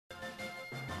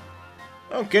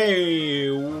Okay,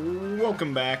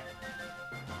 welcome back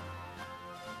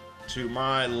to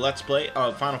my Let's Play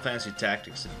of Final Fantasy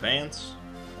Tactics Advance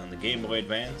on the Game Boy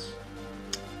Advance.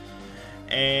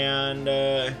 And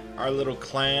our little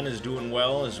clan is doing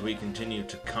well as we continue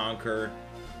to conquer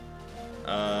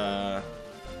Ivalice.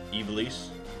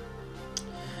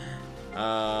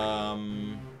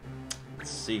 Let's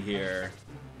see here.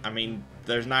 I mean,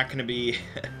 there's not going to be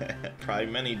probably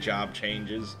many job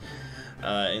changes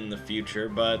in the future,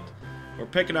 but we're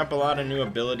picking up a lot of new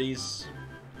abilities.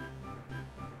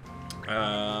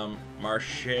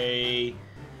 Marche.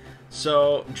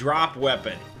 So, drop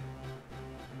weapon.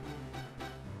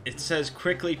 It says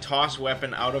quickly toss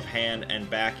weapon out of hand and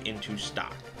back into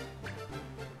stock.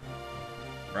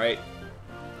 Right?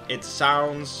 It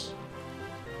sounds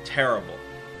terrible.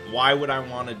 Why would I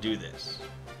want to do this?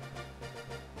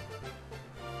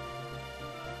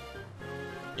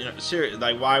 You know, seriously,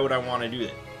 like, why would I want to do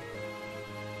that?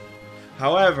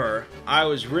 However, I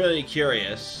was really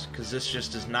curious, because this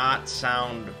just does not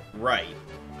sound right.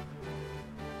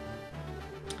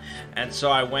 And so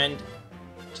I went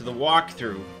to the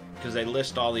walkthrough, because they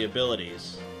list all the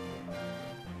abilities.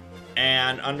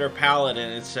 And under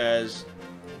Paladin, it says,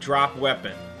 drop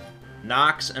weapon.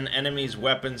 Knocks an enemy's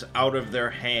weapons out of their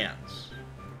hands.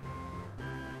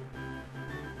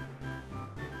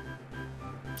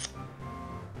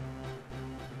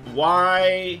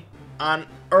 Why on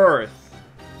earth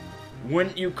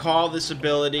wouldn't you call this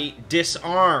ability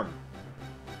disarm?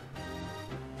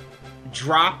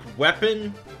 Drop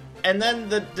weapon? And then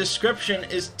the description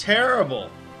is terrible.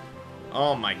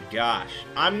 Oh my gosh.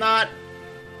 I'm not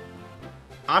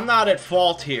at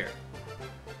fault here.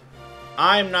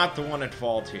 I'm not the one at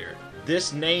fault here.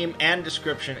 This name and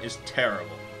description is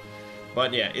terrible.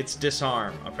 But yeah, it's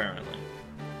disarm, apparently.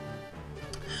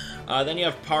 Then you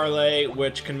have Parlay,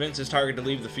 which convinces target to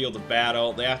leave the field of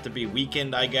battle. They have to be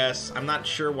weakened, I guess. I'm not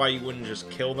sure why you wouldn't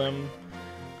just kill them.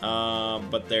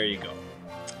 But there you go.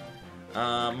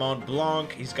 Mont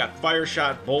Blanc, he's got Fire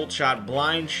Shot, Bolt Shot,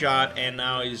 Blind Shot, and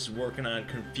now he's working on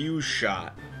Confuse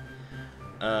Shot.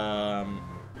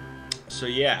 So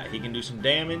yeah, he can do some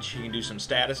damage, he can do some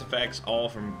status effects, all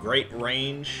from great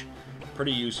range.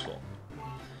 Pretty useful.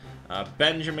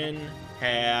 Benjamin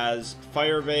has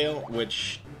Fire Veil,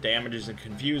 which damages and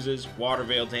confuses, Water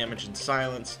Veil damage and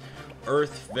silence,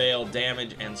 Earth Veil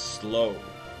damage and slow.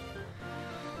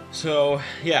 So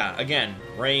yeah, again,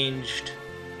 ranged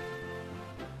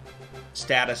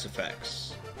status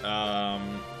effects, but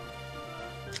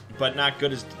not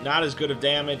as good of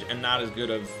damage and not as good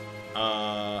of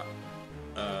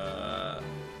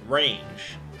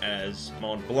range as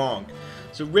Mont Blanc.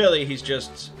 So really, he's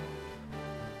just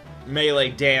melee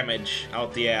damage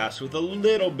out the ass with a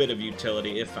little bit of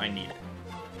utility if I need it.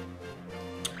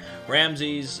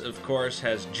 Ramses, of course,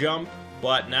 has jump,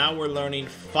 but now we're learning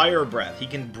fire breath. He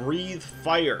can breathe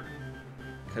fire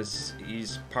because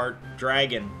he's part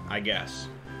dragon, I guess.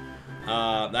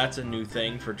 That's a new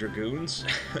thing for dragoons.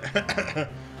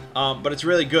 But it's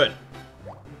really good.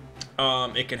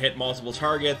 It can hit multiple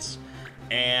targets,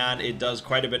 and it does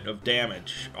quite a bit of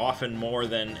damage, often more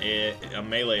than a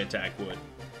melee attack would.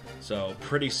 So,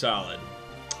 pretty solid.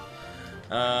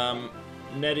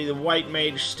 Nettie the White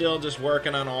Mage, still just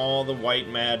working on all the white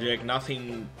magic.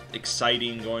 Nothing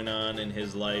exciting going on in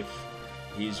his life.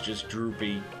 He's just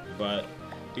droopy, but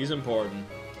he's important.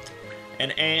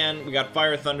 And Anne, we got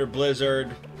Fire, Thunder, Blizzard,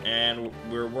 and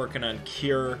we're working on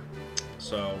Cure.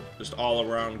 So, just all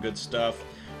around good stuff.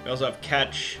 We also have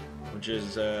Catch, which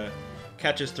is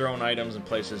catches thrown items and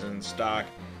places in stock.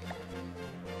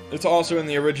 It's also in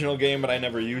the original game, but I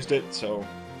never used it, so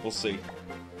we'll see.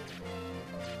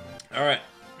 Alright,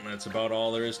 that's about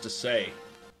all there is to say.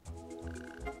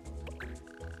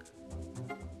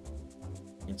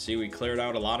 You can see we cleared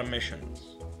out a lot of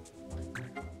missions.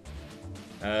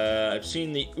 I've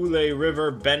seen the Ule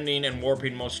River bending and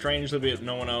warping most strangely, but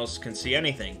no one else can see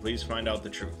anything. Please find out the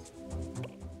truth.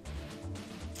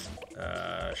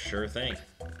 Sure thing.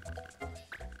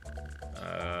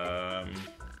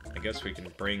 I guess we can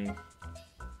bring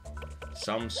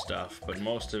some stuff, but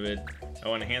most of it...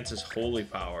 Oh, enhances holy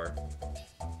power.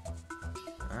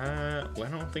 Well, I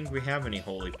don't think we have any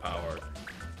holy power.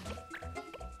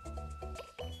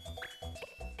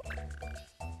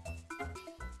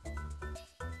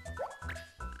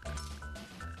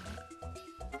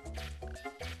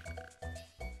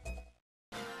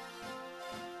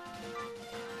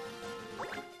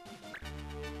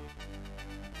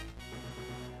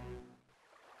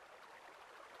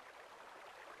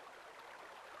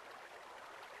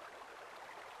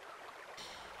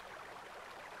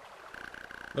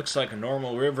 Looks like a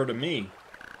normal river to me.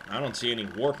 I don't see any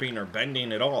warping or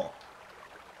bending at all.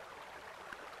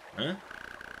 Huh?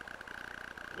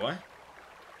 What?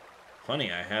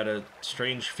 Funny, I had a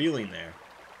strange feeling there.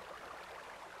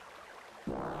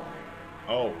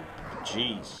 Oh,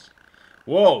 jeez.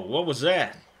 Whoa, what was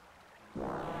that?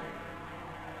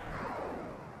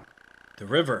 The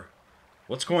river.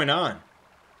 What's going on?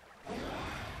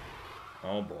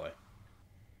 Oh, boy.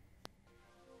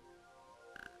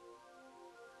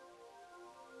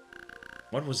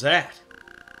 What was that?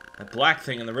 That black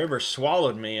thing in the river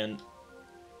swallowed me and...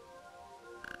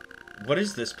 What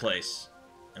is this place?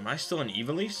 Am I still in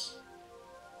Ivalice?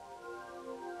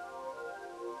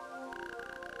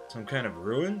 Some kind of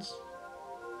ruins?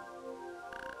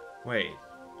 Wait.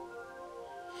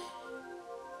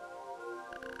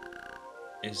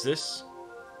 Is this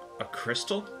a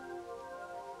crystal?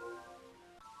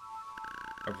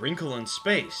 A wrinkle in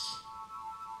space.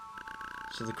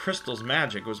 So the crystal's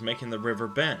magic was making the river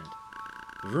bend.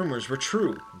 The rumors were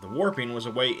true. The warping was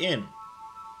a way in.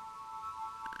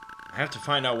 I have to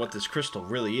find out what this crystal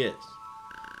really is.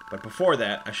 But before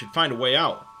that, I should find a way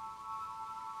out.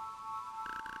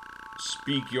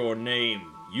 Speak your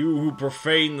name, you who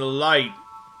profane the light.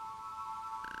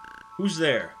 Who's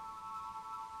there?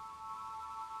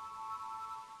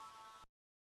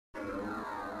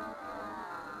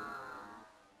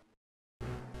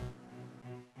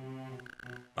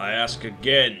 I ask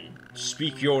again,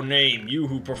 speak your name, you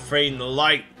who profane the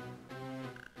light.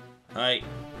 My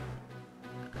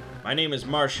name is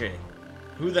Marche.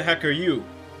 Who the heck are you?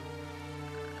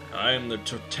 I am the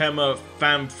Totema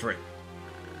Famfrit.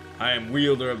 I am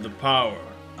wielder of the power.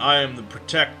 I am the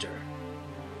protector.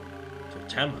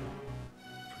 Totema?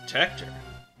 Protector?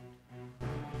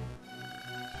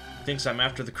 Thinks I'm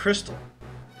after the crystal.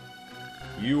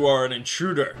 You are an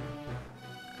intruder.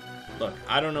 Look,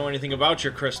 I don't know anything about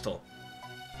your crystal.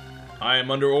 I am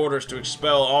under orders to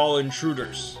expel all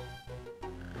intruders.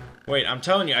 Wait, I'm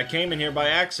telling you, I came in here by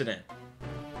accident.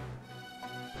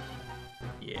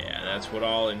 Yeah, that's what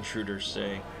all intruders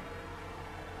say.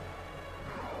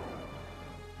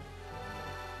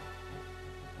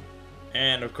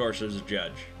 And, of course, there's a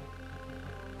judge.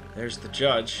 There's the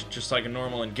judge, just like a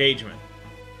normal engagement.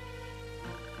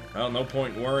 Well, no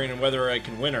point worrying whether I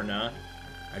can win or not.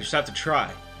 I just have to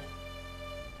try.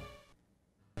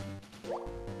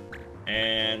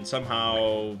 And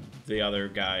somehow the other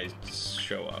guys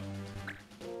show up.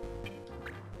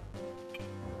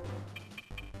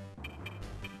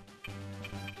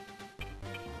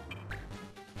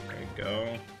 There you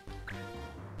go.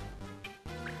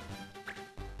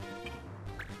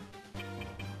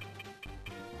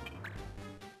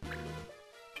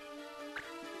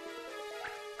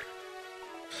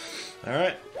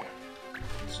 Alright.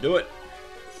 Let's do it.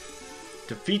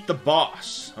 Defeat the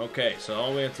boss. Okay, so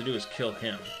all we have to do is kill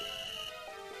him.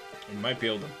 We might be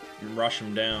able to rush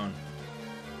him down.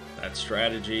 That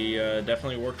strategy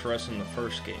definitely worked for us in the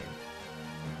first game.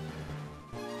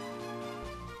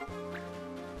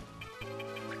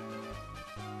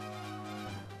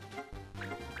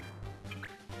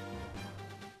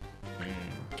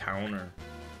 Counter.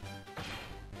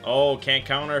 Oh, can't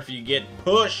counter if you get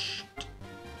pushed.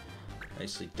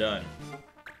 Nicely done.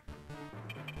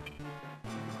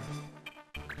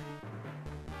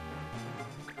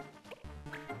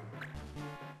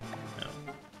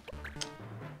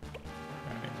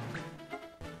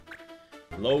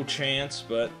 Low chance,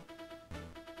 but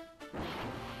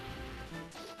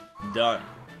done.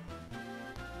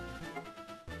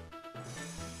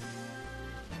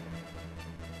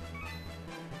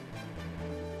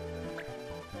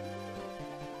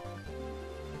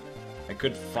 I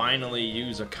could finally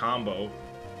use a combo.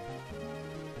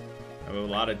 I have a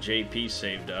lot of JP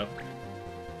saved up.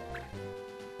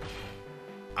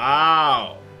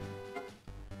 Ow!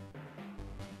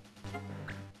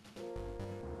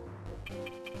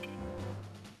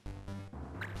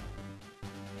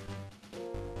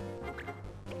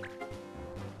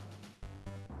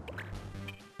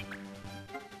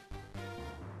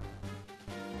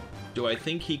 Do I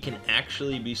think he can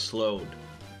actually be slowed?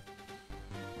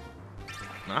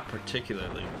 Not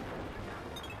particularly.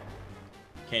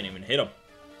 Can't even hit him.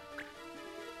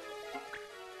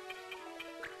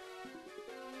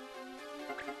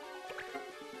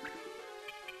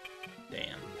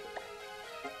 Damn.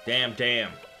 Damn,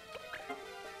 damn.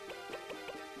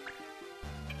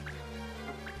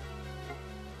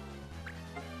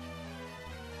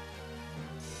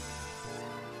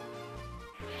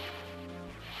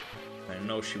 I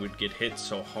know she would get hit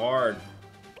so hard.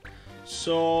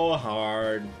 So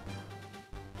hard.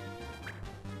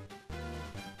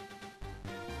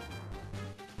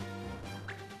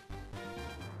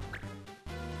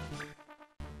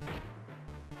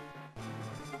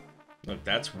 Look,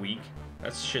 that's weak.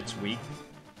 That shit's weak.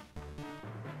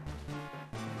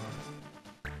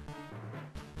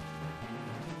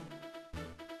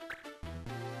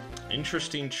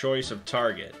 Interesting choice of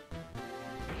target.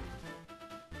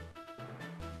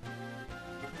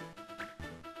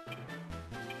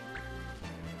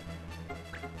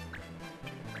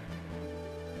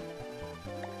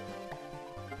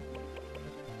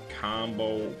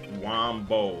 Combo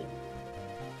Wombo.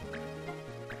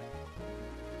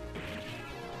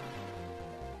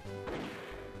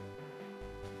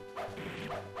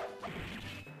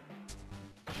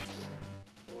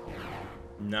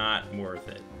 Not worth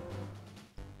it.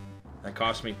 That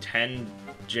cost me 10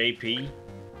 JP.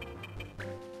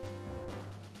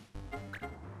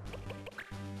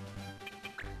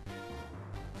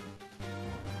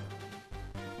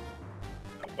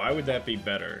 Why would that be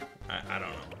better? I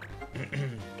don't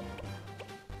know.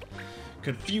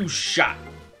 Confused shot.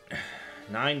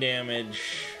 9 damage.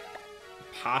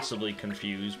 Possibly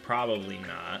confused. Probably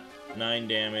not. 9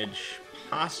 damage.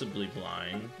 Possibly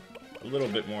blind. A little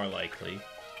bit more likely.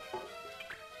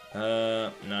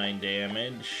 9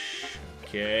 damage.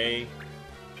 Okay.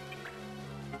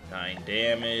 9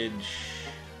 damage.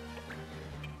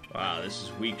 Wow, this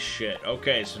is weak shit.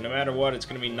 Okay, so no matter what, it's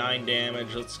gonna be 9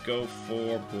 damage. Let's go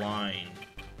for blind.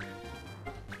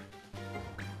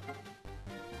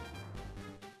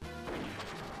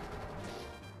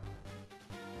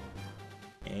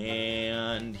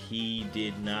 And he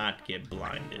did not get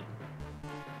blinded.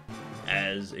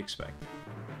 As expected.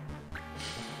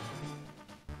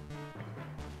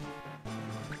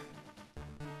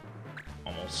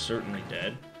 Almost certainly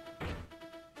dead.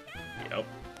 Yep.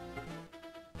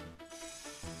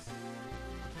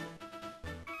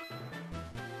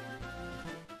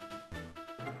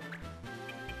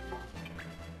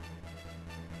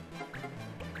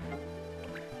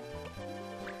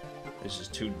 This is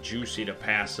too juicy to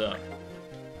pass up.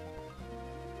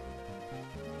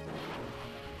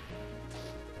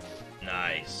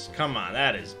 Nice. Come on,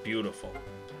 that is beautiful.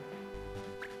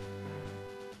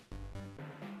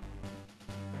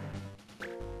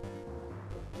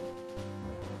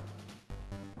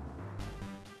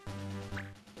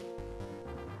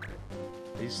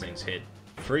 These things hit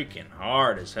freaking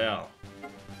hard as hell.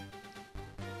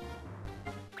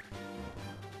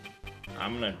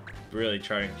 I'm gonna really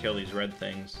try and kill these red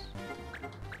things.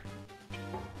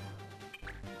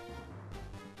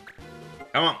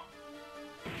 Come on.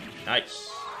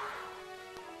 Nice.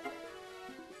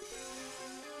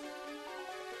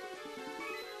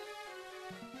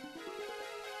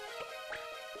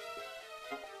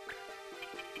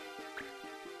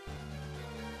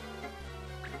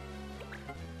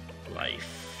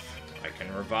 Life. I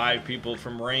can revive people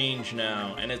from range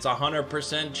now, and it's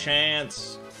 100%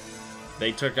 chance.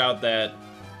 They took out that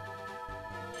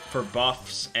for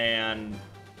buffs and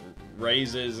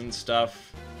raises and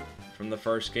stuff from the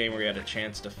first game where you had a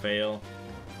chance to fail,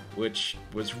 which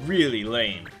was really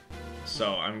lame.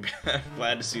 So I'm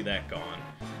glad to see that gone.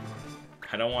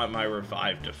 I don't want my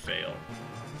revive to fail.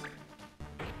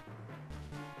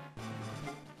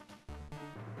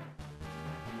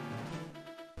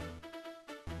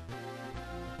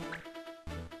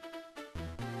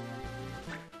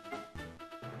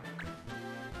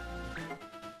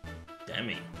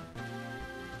 Demi.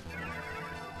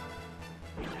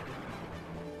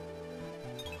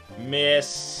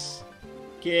 Miss.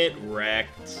 Get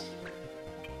wrecked.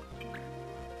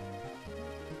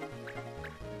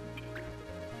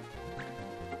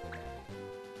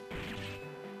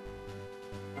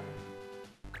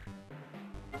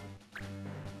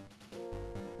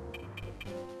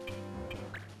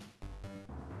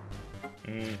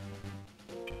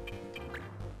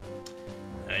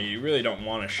 Now, you really don't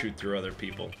want to shoot through other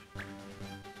people.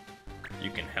 You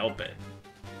can help it.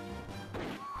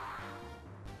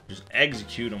 Just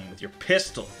execute them with your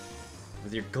pistol.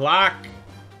 With your Glock.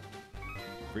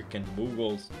 Freaking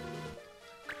Moogles.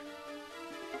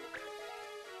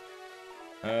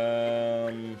 Oh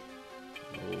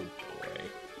boy.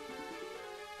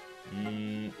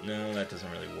 No, that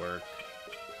doesn't really work.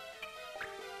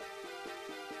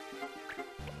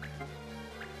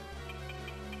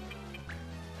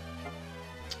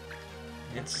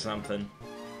 It's something.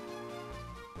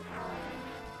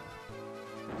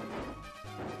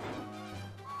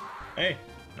 Hey,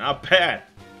 not bad.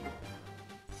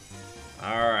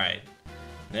 Alright.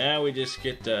 Now we just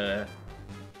get to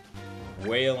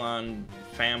wail on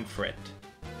Famfrit.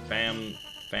 Fam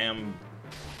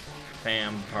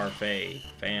Parfait.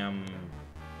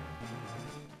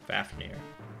 Fafnir.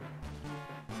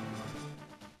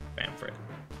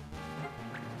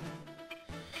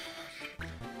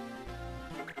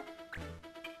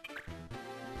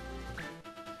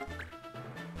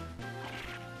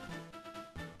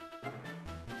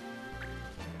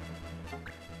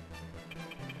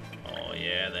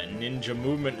 yeah, that ninja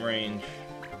movement range.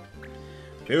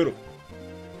 Beautiful.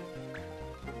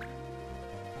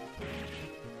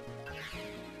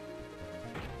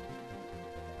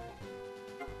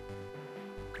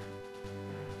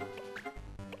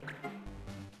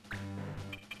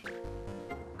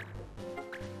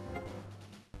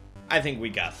 I think we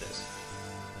got this.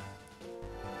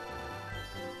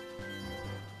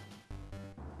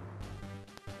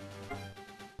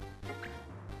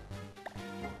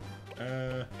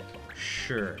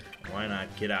 Sure. Why not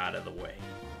get out of the way?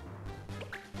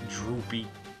 Droopy.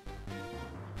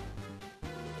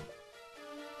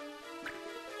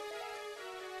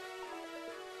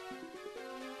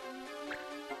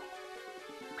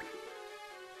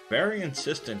 Very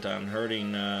insistent on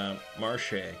hurting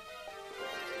Marche.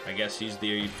 I guess he's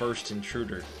the first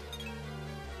intruder.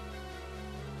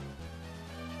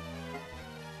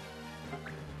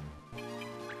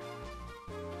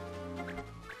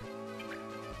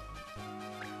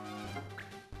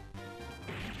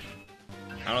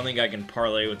 I don't think I can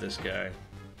parlay with this guy.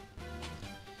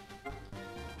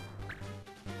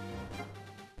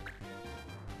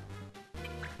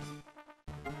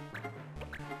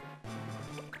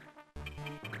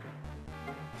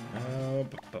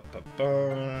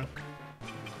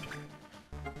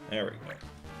 There we go.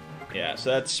 Yeah,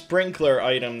 so that sprinkler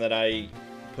item that I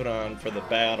put on for the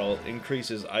battle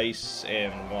increases ice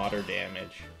and water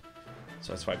damage.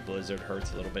 So that's why Blizzard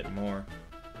hurts a little bit more.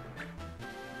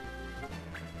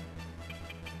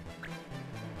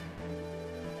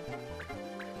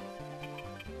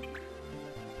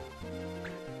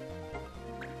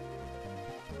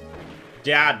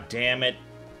 God damn it.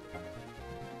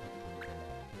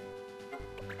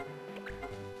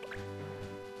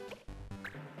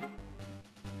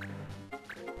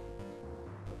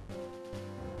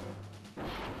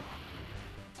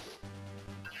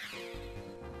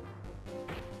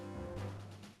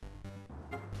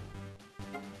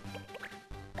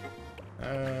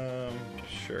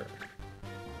 Sure.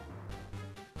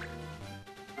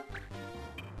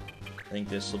 I think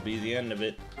this will be the end of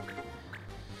it.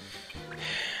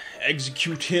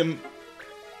 Execute him.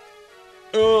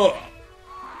 Ugh.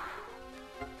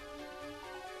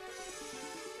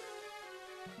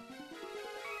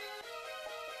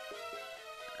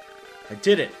 I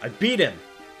did it. I beat him.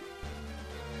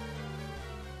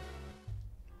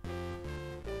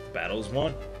 Battle's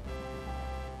won.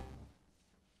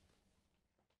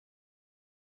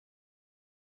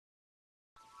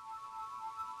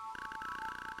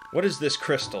 What is this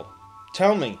crystal?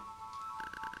 Tell me.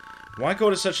 Why go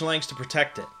to such lengths to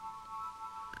protect it?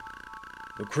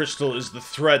 The crystal is the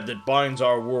thread that binds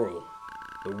our world.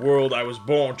 The world I was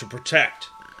born to protect.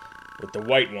 With the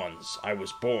white ones, I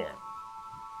was born.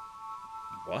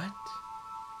 What?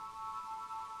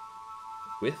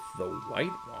 With the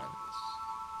white ones?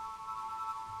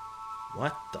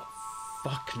 What the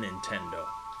fuck, Nintendo?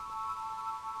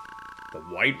 The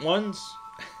white ones?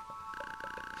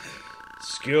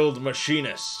 Skilled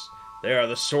machinists. They are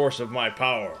the source of my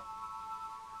power.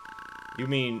 You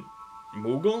mean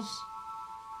Moogles?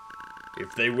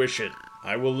 If they wish it,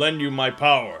 I will lend you my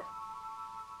power.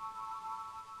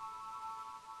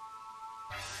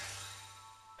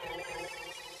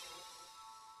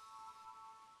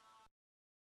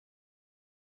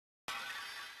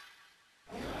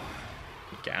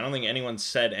 Okay, I don't think anyone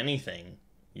said anything.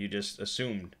 You just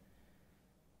assumed.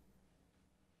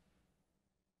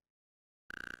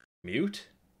 Mute?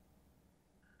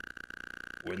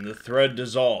 When the thread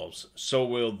dissolves, so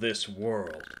will this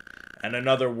world, and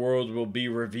another world will be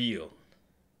revealed.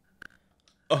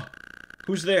 Oh,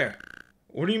 who's there?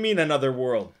 What do you mean another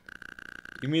world?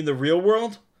 You mean the real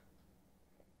world?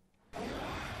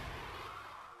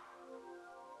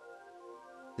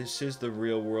 This is the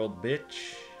real world,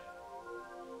 bitch.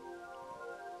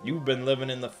 You've been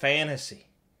living in the fantasy.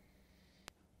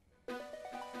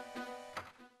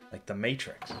 Like the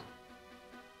Matrix.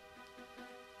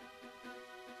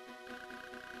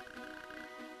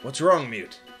 What's wrong,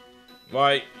 Mute?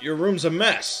 Why, your room's a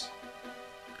mess.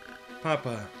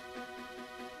 Papa.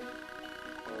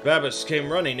 Babas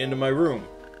came running into my room.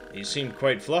 He seemed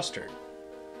quite flustered.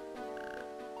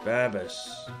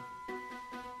 Babas.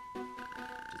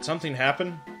 Did something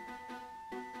happen?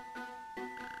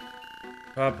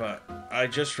 Papa, I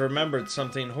just remembered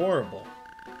something horrible.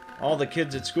 All the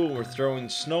kids at school were throwing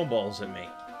snowballs at me.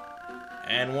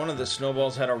 And one of the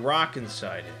snowballs had a rock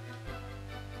inside it.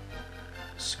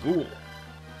 School?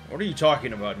 What are you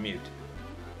talking about, Mute?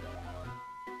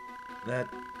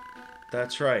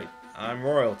 That's right. I'm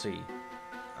royalty.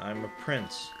 I'm a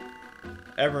prince.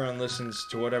 Everyone listens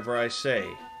to whatever I say.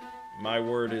 My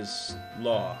word is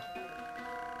law.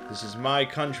 This is my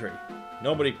country.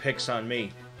 Nobody picks on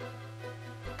me.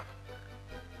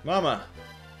 Mama!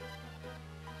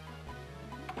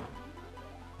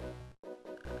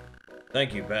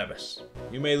 Thank you, Babis.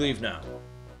 You may leave now.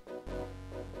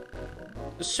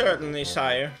 Certainly,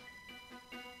 sire.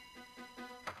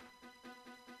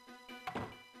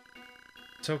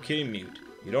 It's okay, Mute.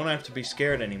 You don't have to be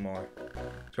scared anymore.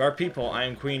 To our people, I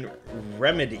am Queen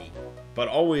Remedy. But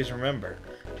always remember,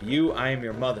 to you, I am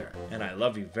your mother, and I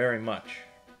love you very much.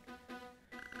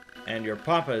 And your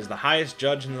papa is the highest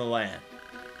judge in the land.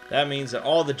 That means that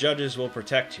all the judges will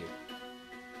protect you.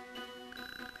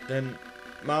 Then,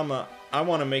 Mama, I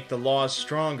want to make the laws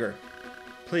stronger.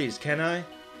 Please, can I?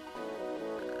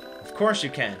 Of course you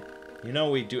can. You know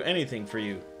we'd do anything for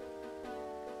you.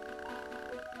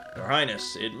 Your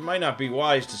Highness, it might not be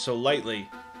wise to so lightly.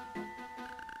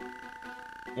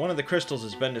 One of the crystals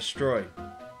has been destroyed.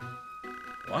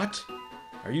 What?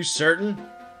 Are you certain?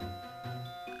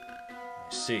 I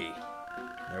see.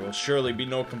 There will surely be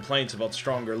no complaints about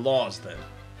stronger laws, then.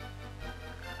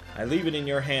 I leave it in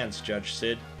your hands, Judge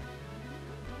Sid.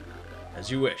 As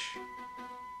you wish.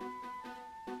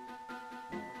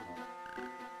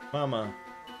 Mama.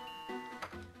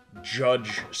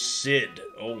 Judge Sid.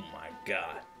 Oh my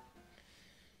god.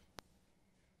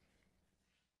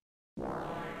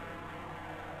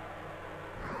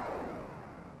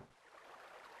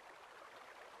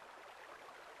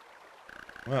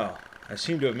 Well, I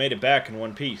seem to have made it back in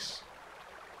one piece.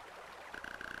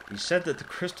 He said that the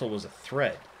crystal was a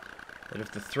thread, that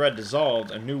if the thread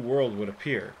dissolved, a new world would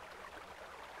appear.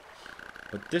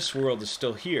 But this world is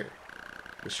still here.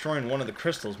 Destroying one of the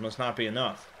crystals must not be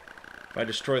enough. If I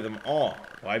destroy them all,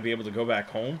 will I be able to go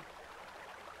back home?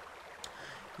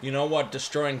 You know what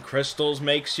destroying crystals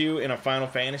makes you in a Final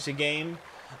Fantasy game?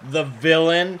 The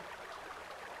villain!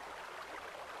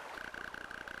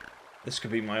 This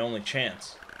could be my only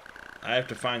chance. I have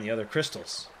to find the other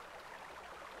crystals.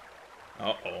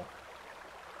 Uh-oh.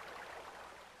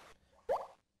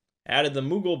 Added the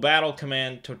Moogle battle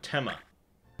command Totema.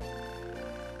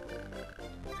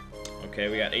 Okay,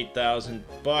 we got 8,000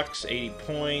 bucks, 80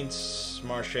 points.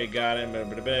 Marche got it.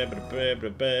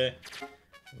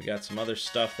 We got some other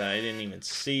stuff that I didn't even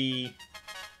see.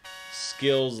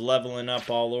 Skills leveling up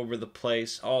all over the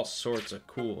place. All sorts of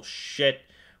cool shit.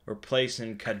 We're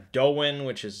placing Kadoan,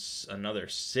 which is another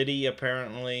city,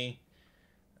 apparently.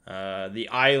 The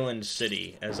island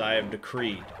city, as I have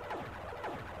decreed.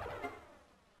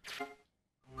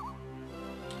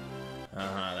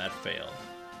 That failed.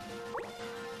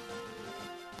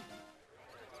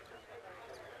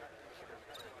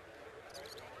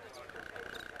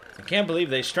 I can't believe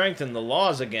they strengthened the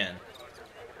laws again.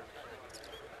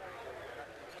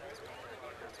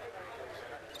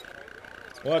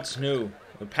 What's new?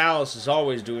 The palace is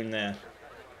always doing that.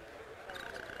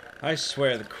 I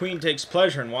swear, the queen takes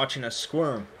pleasure in watching us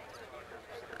squirm.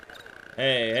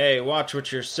 Hey, watch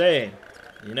what you're saying.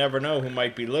 You never know who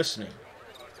might be listening.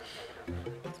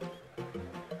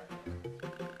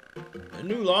 The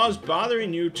new laws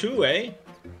bothering you too, eh?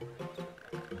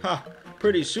 Ha,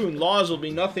 pretty soon laws will be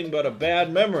nothing but a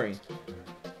bad memory.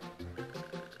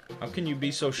 How can you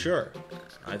be so sure?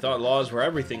 I thought laws were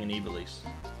everything in Ivalice.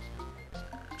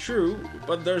 True,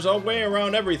 but there's a way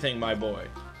around everything, my boy.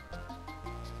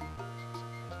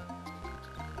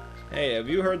 Hey, have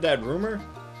you heard that rumor?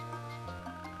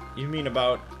 You mean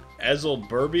about Ezel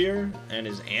Berbier and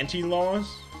his anti-laws?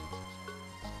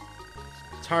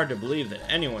 It's hard to believe that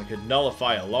anyone could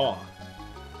nullify a law.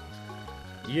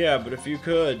 Yeah, but if you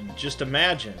could, just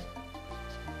imagine.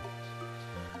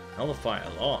 Nullify a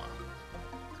law.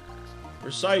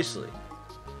 Precisely.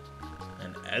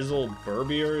 And Ezel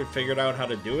Berbier figured out how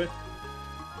to do it?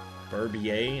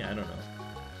 Berbier? I don't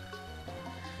know.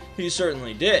 He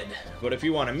certainly did, but if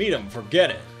you want to meet him,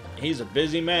 forget it. He's a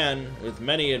busy man with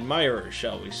many admirers,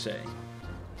 shall we say.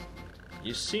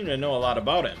 You seem to know a lot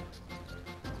about him.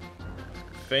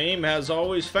 Fame has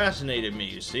always fascinated me,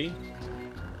 you see.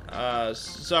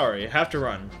 Sorry, I have to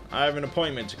run. I have an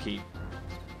appointment to keep.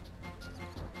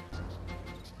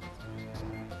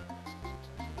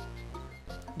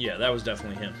 Yeah, that was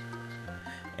definitely him.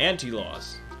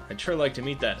 Anti-laws. I'd sure like to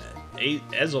meet that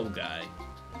Ezel guy.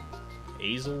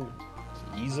 Ezel?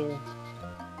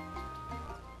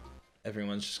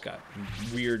 Everyone's just got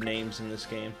weird names in this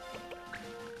game.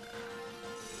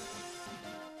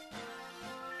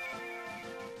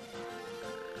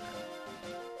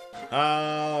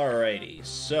 Alrighty,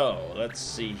 so let's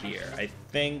see here. I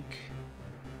think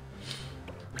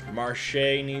Marche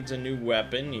needs a new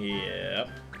weapon. Yep.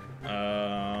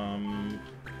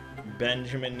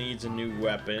 Benjamin needs a new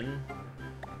weapon.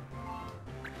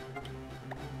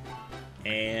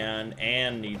 And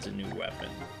Anne needs a new weapon.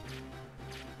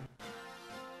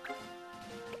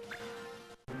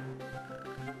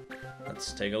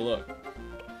 Let's take a look.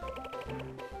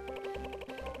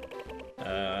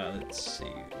 Let's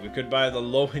see. We could buy the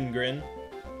Lohengrin,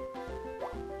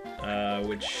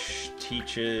 which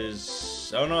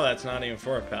teaches... Oh no, that's not even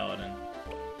for a paladin.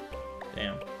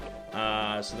 Damn.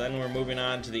 So then we're moving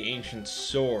on to the Ancient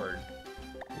Sword,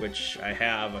 which I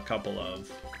have a couple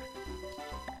of.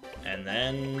 And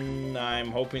then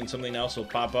I'm hoping something else will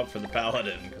pop up for the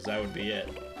paladin, because that would be it.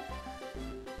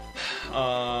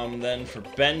 Then for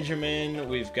Benjamin,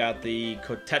 we've got the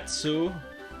Kotetsu,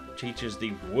 which teaches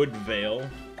the Wood Veil.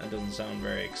 That doesn't sound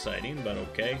very exciting, but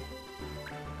okay.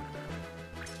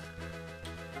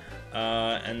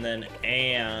 And then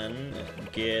Anne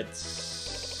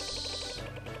gets...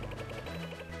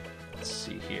 Let's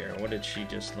see here. What did she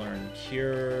just learn?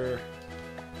 Cure.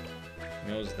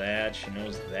 She knows that. She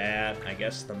knows that. I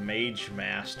guess the Mage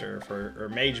Master for... Or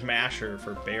Mage Masher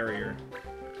for Barrier.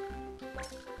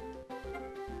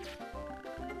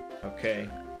 Okay.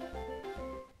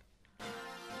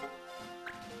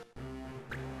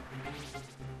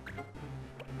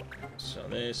 So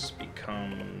this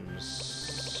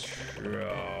becomes...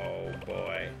 Oh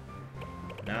boy.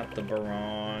 Not the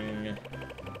Barong.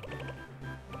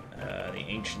 The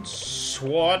Ancient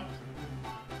Sword.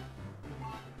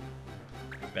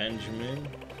 Benjamin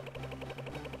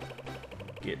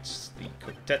gets the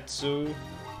Kotetsu.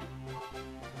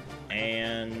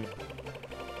 And...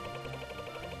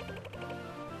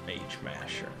 Mage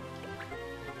Masher.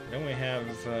 Then we have,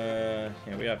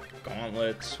 yeah, we have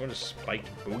gauntlets. What is spiked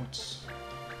boots?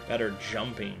 Better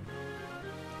jumping.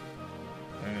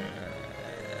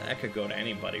 That could go to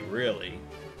anybody, really.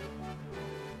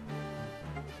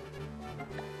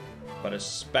 But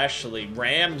especially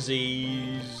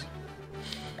Ramses.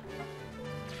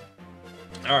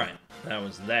 Alright, that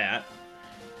was that.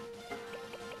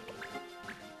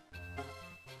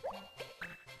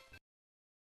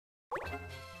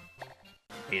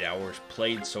 Eight hours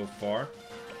played so far.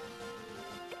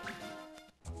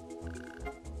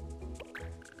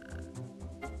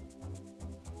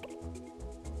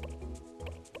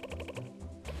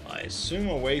 I assume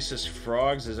Oasis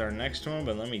Frogs is our next one,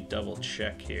 but let me double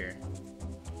check here.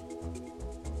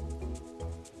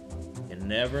 You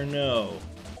never know.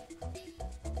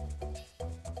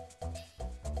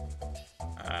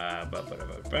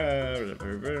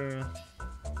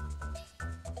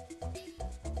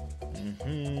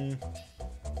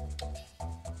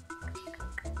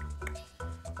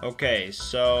 Okay,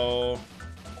 so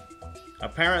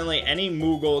apparently any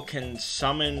Moogle can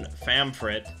summon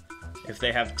Famfrit if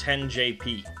they have 10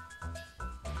 JP.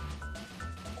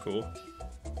 Cool.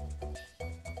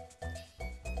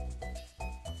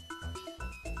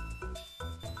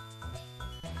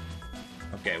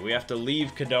 Okay, we have to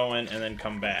leave Kadoan and then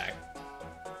come back.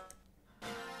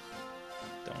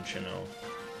 Don't you know?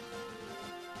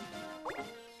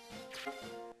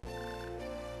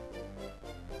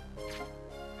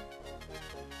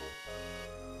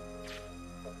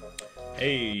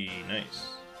 Hey, nice.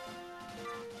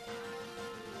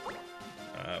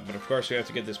 But of course we have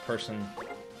to get this person...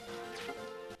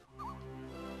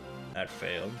 That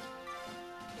failed.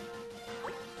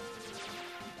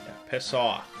 Yeah, piss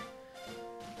off.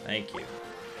 Thank you.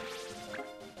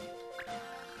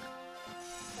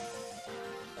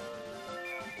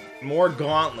 More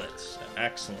gauntlets.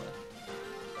 Excellent.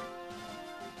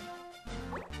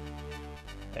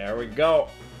 There we go.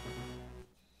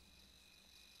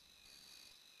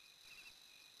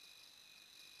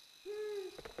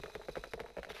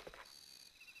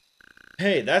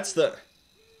 Hey, that's the...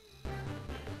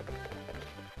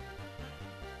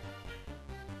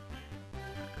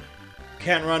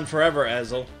 Can't run forever,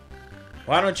 Ezel.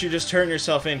 Why don't you just turn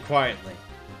yourself in quietly?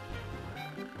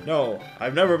 No,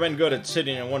 I've never been good at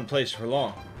sitting in one place for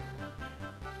long.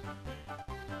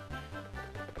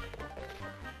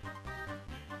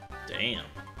 Damn.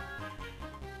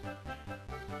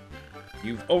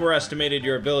 You've overestimated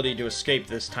your ability to escape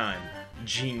this time,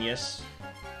 genius.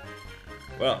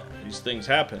 Well, these things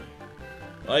happen.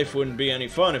 Life wouldn't be any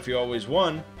fun if you always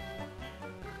won.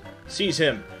 Seize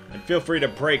him, and feel free to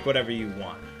break whatever you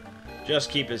want. Just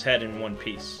keep his head in one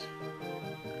piece.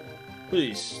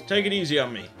 Please, take it easy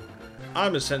on me.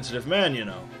 I'm a sensitive man, you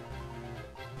know.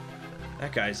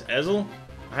 That guy's Ezel.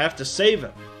 I have to save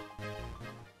him.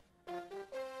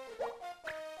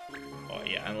 Oh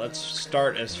yeah, and let's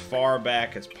start as far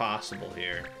back as possible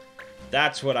here.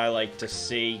 That's what I like to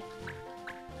see.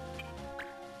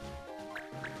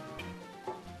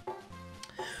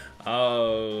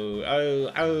 Oh,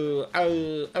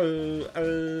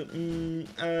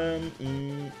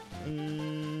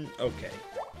 Okay.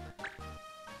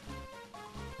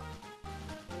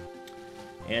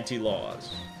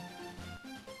 Anti-laws.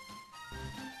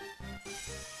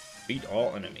 Beat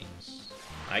all enemies.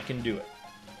 I can do it.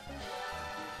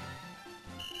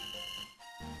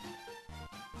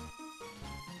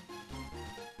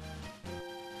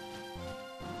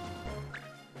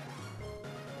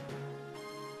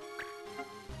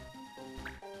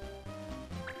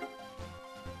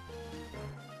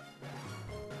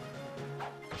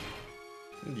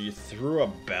 You threw a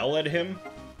bell at him?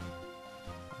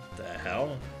 What the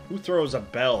hell? Who throws a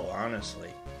bell, honestly?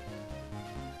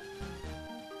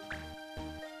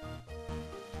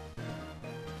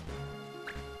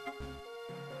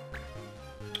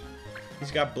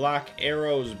 He's got black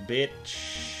arrows,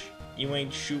 bitch. You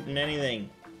ain't shooting anything.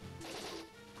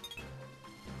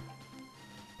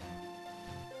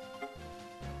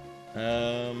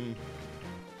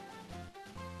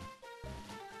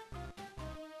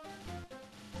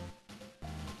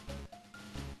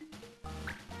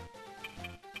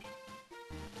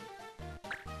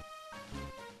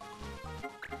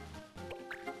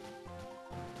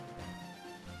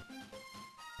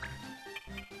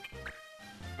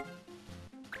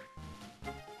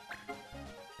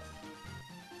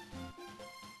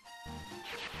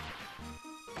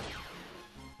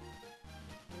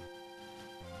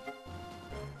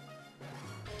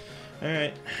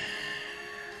 Alright.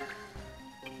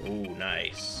 Oh,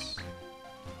 nice.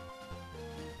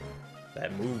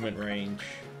 That movement range.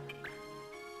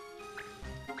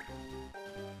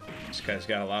 This guy's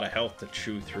got a lot of health to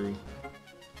chew through.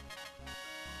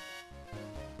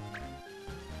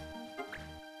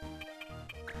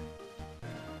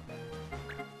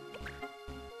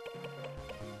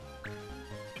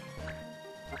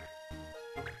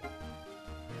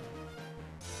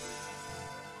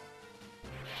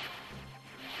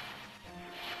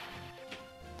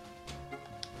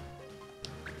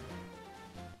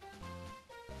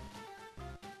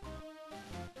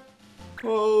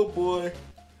 Oh boy.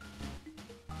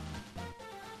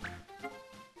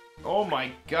 Oh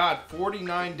my god,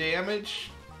 49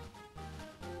 damage?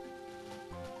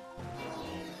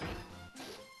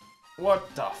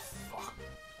 What the fuck?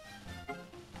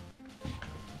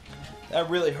 That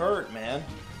really hurt, man.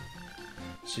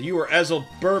 So you were Ezel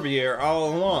Berbier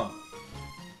all along.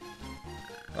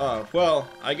 Well,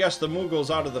 I guess the Moogle's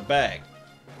out of the bag.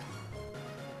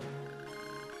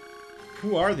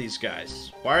 Who are these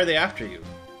guys? Why are they after you?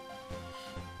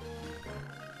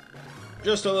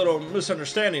 Just a little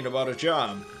misunderstanding about a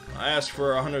job. I asked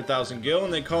for 100,000 gil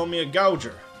and they call me a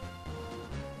gouger.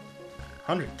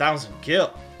 100,000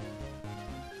 gil?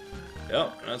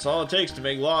 Yep, that's all it takes to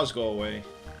make laws go away.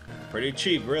 Pretty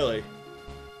cheap, really.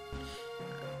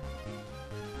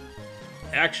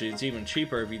 Actually, it's even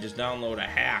cheaper if you just download a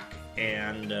hack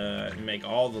and make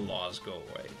all the laws go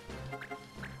away.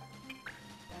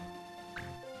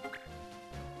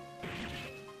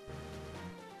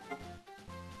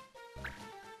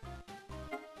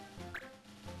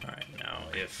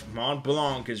 If Mont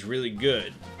Blanc is really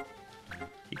good,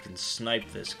 he can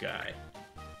snipe this guy.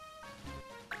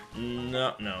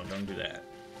 No, don't do that.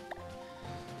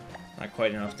 Not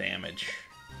quite enough damage.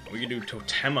 We can do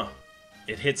Totema.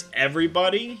 It hits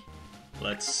everybody?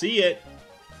 Let's see it.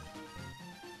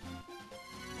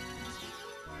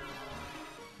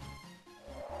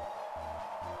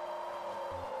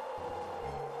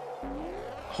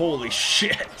 Holy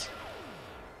shit!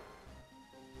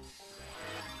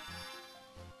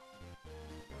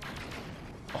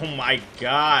 Oh my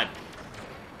god.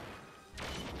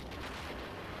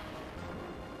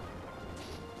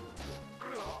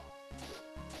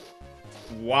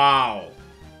 Wow.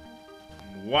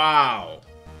 Wow.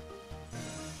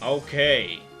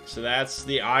 Okay. So that's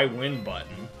the I win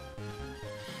button.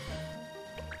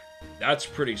 That's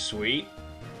pretty sweet.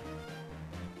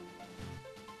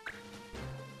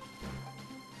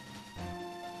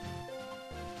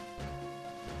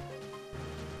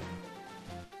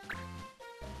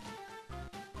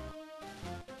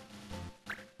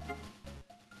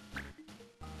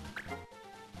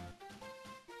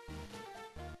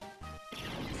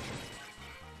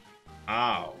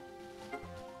 Ow.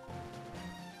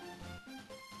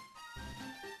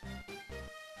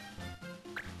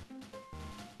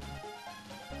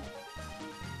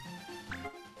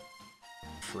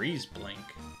 Freeze blink.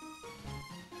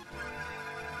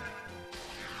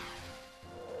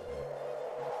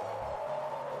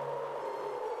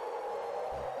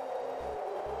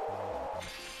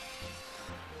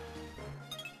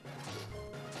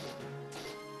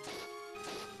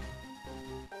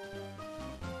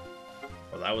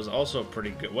 that was also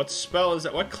pretty good. What spell is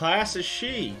that? What class is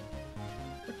she?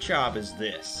 What job is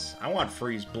this? I want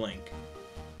Freeze Blink.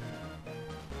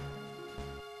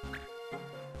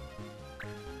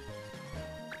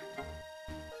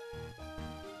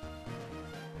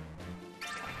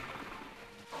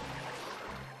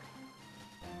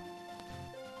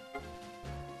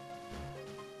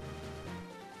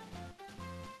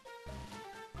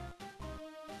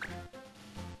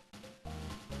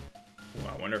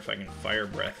 I wonder if I can Fire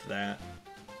Breath that.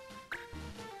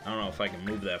 I don't know if I can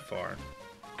move that far.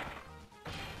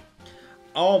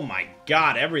 Oh my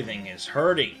god, everything is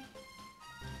hurting.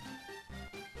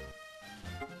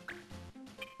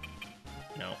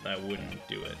 No, that wouldn't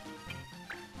do it.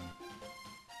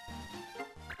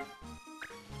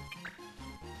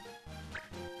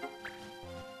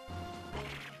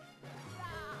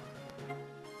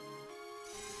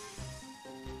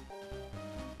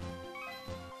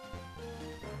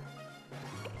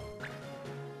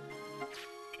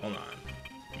 Hold on.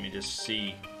 Let me just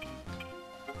see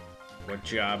what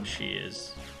job she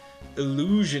is.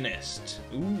 Illusionist.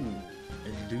 Ooh,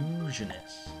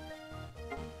 illusionist.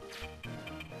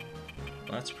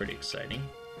 Well, that's pretty exciting.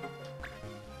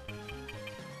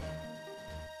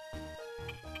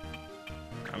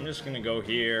 I'm just gonna go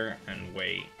here and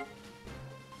wait.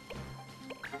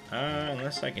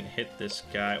 Unless I can hit this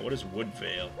guy. What is Wood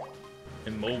Veil?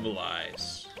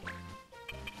 Immobilize.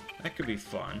 That could be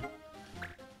fun.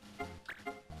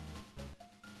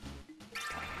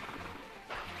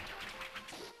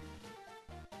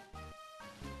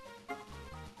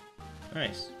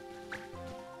 Nice.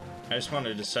 I just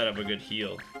wanted to set up a good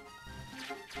heal.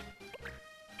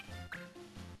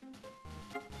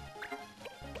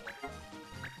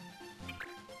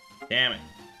 Damn it.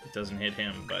 It doesn't hit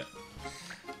him, but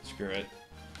screw it.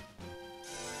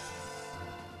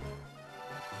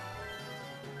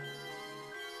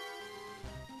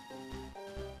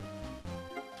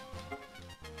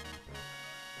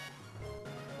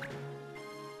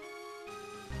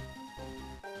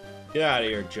 Get out of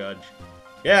here, Judge.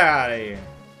 Get out of here.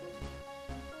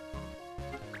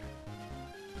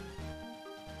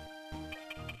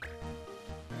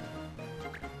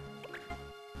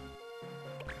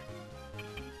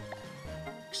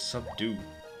 Subdue.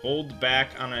 Hold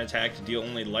back on an attack to deal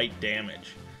only light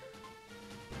damage.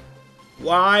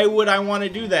 Why would I want to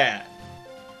do that?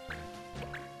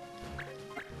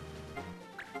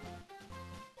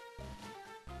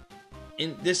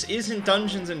 This isn't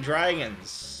Dungeons and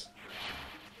Dragons.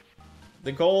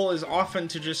 The goal is often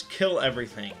to just kill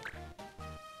everything.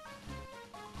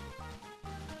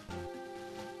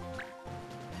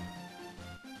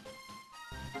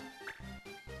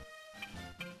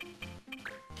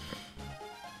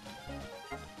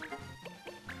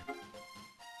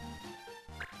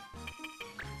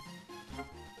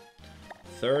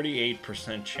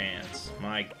 %38 chance.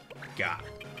 My God.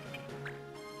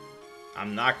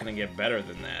 I'm not gonna get better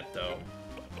than that, though.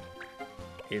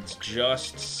 It's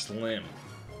just slim.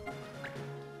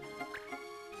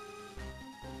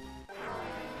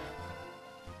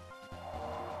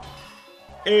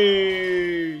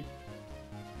 Hey!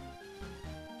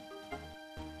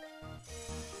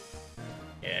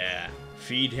 Yeah.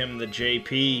 Feed him the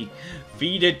JP.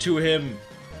 Feed it to him.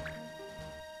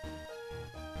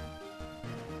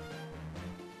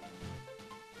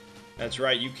 That's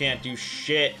right, you can't do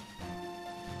shit.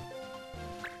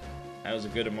 That was a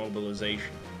good immobilization.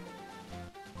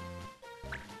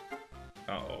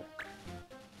 Uh-oh.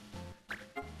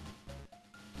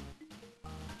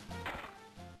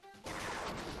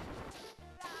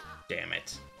 Damn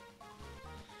it.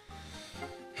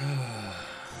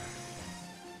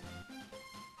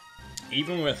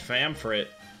 Even with Famfrit,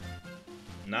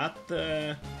 not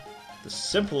the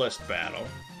simplest battle,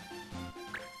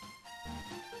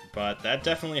 but that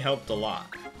definitely helped a lot.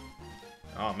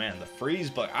 Oh man, the freeze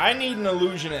bug. I need an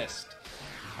illusionist.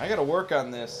 I gotta work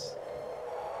on this.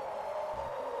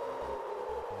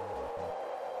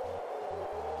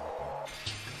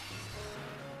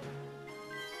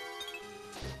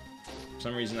 For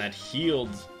some reason that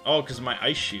healed. Oh, because of my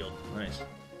ice shield. Nice.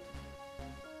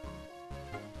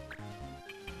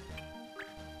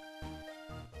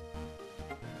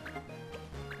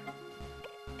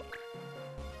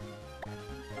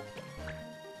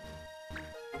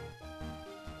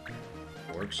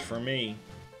 Works for me.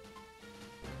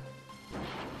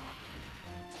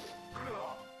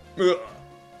 Ugh.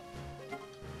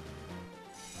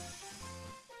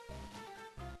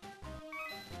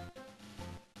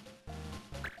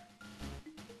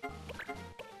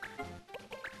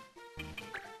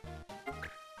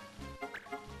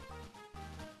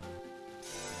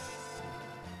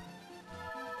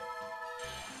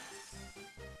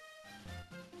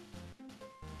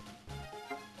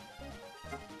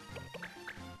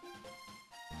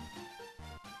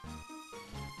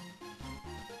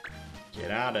 Get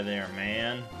out of there,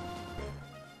 man.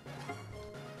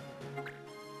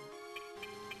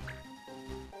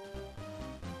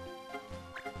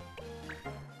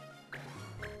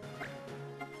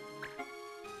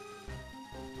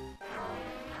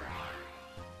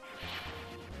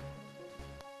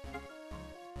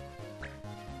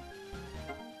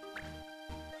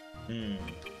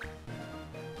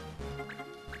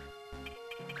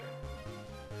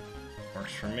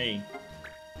 Works for me.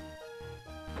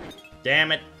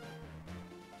 Damn it.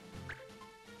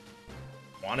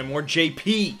 Wanted more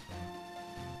JP.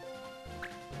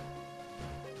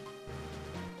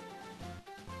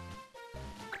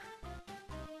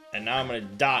 And now I'm gonna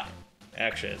die.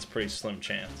 Actually, it's a pretty slim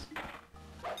chance.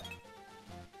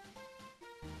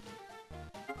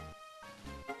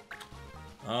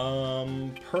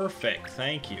 Perfect.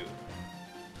 Thank you.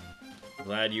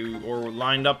 Glad you were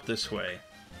lined up this way.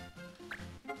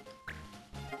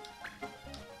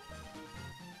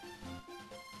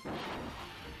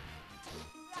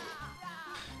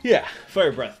 Yeah,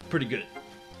 Fire Breath, pretty good.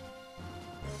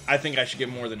 I think I should get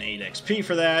more than 8 XP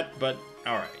for that, but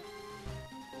alright.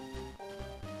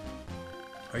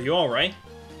 Are you alright?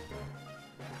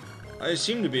 I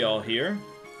seem to be all here.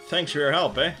 Thanks for your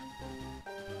help, eh?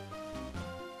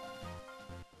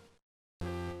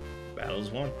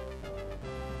 Battle's won.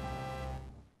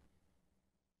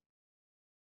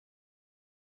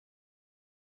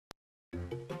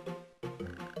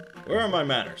 Where are my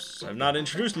manners? I've not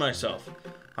introduced myself.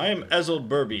 I am Ezel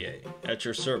Berbier, at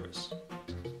your service.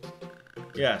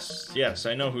 Yes,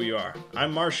 I know who you are.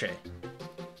 I'm Marche.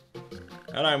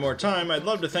 Had I more time, I'd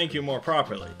love to thank you more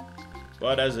properly.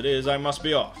 But as it is, I must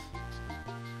be off.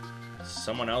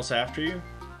 Someone else after you?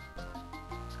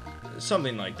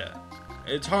 Something like that.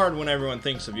 It's hard when everyone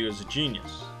thinks of you as a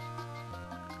genius.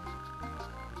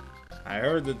 I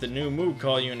heard that the new Moog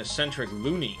call you an eccentric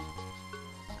loony.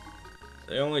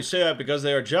 They only say that because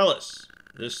they are jealous.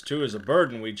 This, too, is a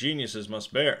burden we geniuses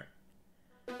must bear.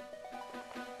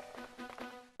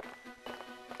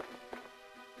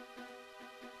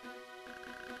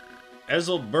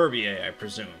 Ezel Berbier, I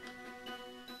presume.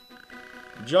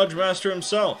 Judge Master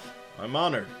himself. I'm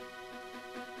honored.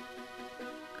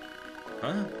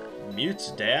 Huh?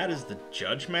 Mute's dad is the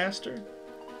Judge Master?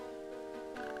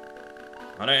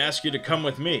 I'd ask you to come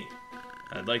with me.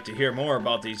 I'd like to hear more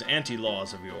about these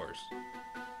anti-laws of yours.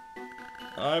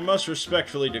 I must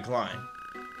respectfully decline.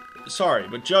 Sorry,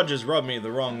 but judges rub me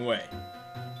the wrong way.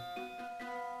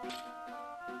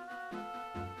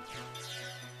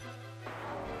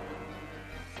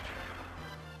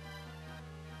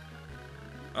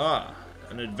 Ah,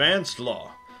 an advanced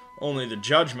law. Only the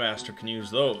Judge Master can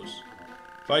use those.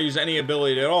 If I use any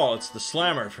ability at all, it's the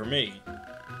Slammer for me.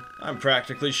 I'm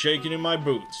practically shaking in my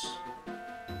boots.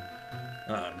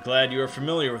 I'm glad you are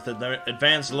familiar with the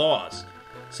advanced laws.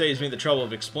 Saves me the trouble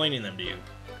of explaining them to you.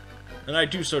 And I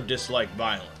do so dislike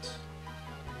violence.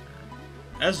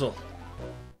 Ezel.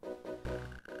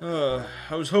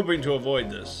 I was hoping to avoid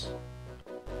this.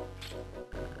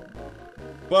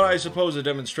 But I suppose a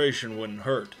demonstration wouldn't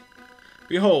hurt.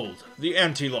 Behold, the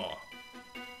anti-law.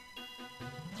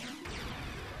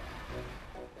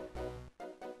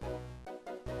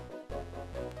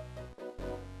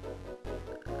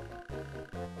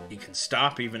 He can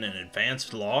stop even an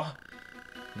advanced law?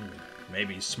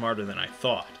 Maybe he's smarter than I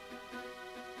thought.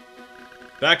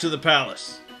 Back to the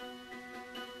palace.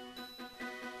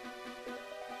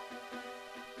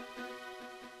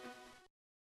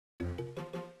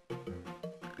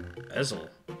 Ezel,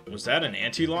 was that an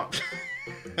anti-law?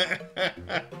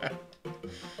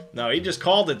 No, he just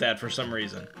called it that for some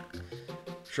reason.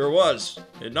 Sure was.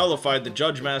 It nullified the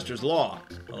Judge Master's law,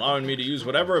 allowing me to use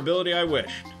whatever ability I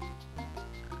wished.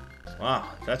 Wow,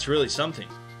 that's really something.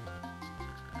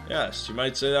 Yes, you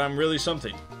might say that I'm really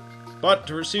something. But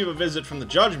to receive a visit from the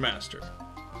Judge Master...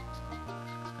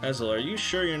 Ezel, are you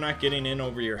sure you're not getting in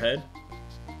over your head?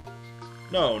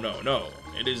 No.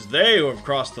 It is they who have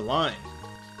crossed the line,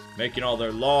 making all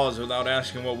their laws without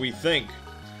asking what we think.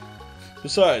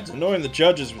 Besides, annoying the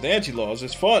judges with anti-laws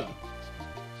is fun.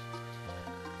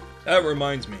 That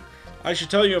reminds me, I should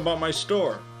tell you about my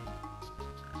store.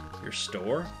 Your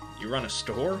store? You run a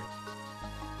store?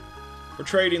 For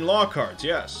trading law cards,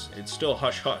 yes. It's still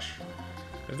hush-hush.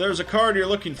 If there's a card you're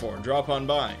looking for, drop on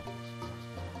by.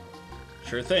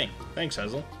 Sure thing. Thanks,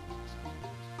 Ezel.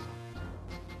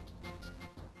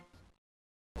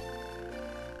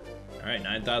 Alright,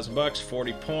 9,000 bucks,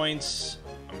 40 points,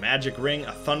 a magic ring,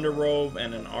 a thunder robe,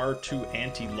 and an R2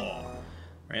 anti-law.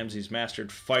 Ramsey's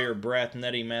mastered fire breath,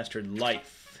 Nettie mastered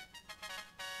life.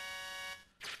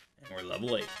 And we're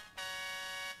level 8.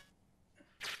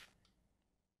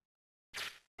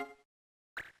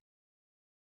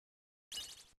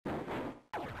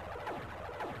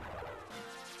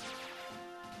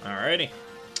 Alrighty.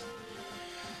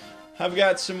 I've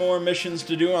got some more missions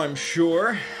to do, I'm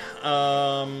sure.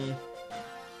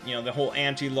 You know, the whole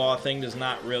anti-law thing does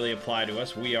not really apply to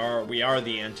us. We are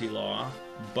the anti-law,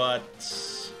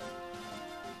 but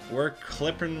we're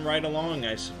clipping right along,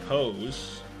 I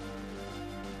suppose.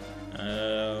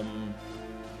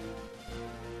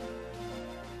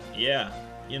 Yeah,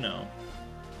 you know.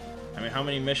 I mean, how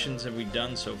many missions have we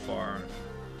done so far?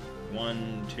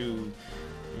 1, 2, 3,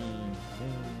 4.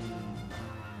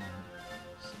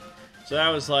 So that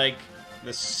was like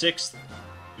the 6th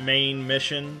main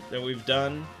mission that we've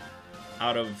done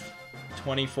out of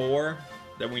 24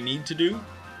 that we need to do.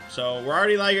 So we're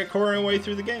already like a quarter of the way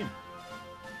through the game.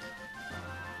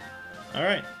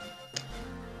 Alright.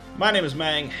 My name is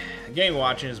Mangg. The game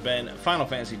watching has been Final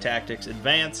Fantasy Tactics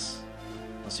Advance.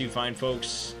 I'll see you fine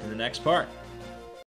folks in the next part.